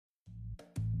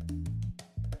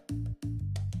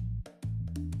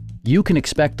You can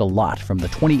expect a lot from the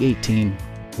 2018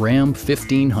 Ram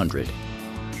 1500.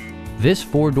 This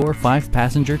four-door,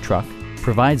 five-passenger truck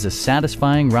provides a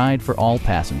satisfying ride for all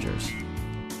passengers.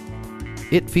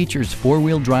 It features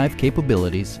four-wheel drive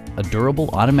capabilities, a durable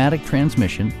automatic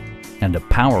transmission, and a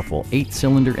powerful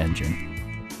 8-cylinder engine.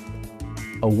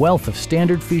 A wealth of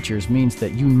standard features means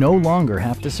that you no longer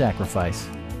have to sacrifice,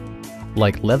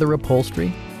 like leather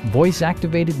upholstery,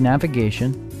 voice-activated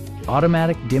navigation,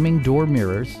 automatic dimming door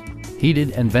mirrors,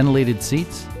 heated and ventilated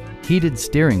seats, heated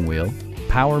steering wheel,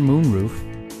 power moonroof,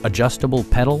 adjustable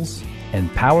pedals,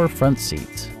 and power front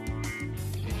seats.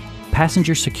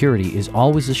 Passenger security is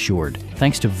always assured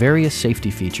thanks to various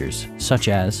safety features such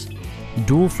as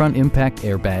dual front impact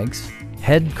airbags,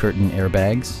 head curtain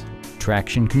airbags,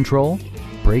 traction control,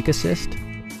 brake assist,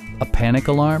 a panic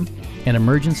alarm, an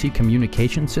emergency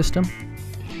communication system,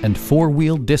 and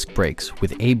four-wheel disc brakes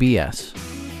with ABS.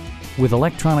 With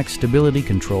electronic stability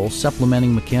control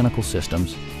supplementing mechanical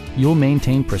systems, you'll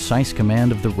maintain precise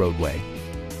command of the roadway.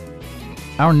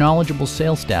 Our knowledgeable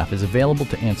sales staff is available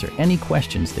to answer any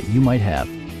questions that you might have.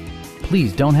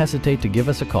 Please don't hesitate to give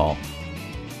us a call.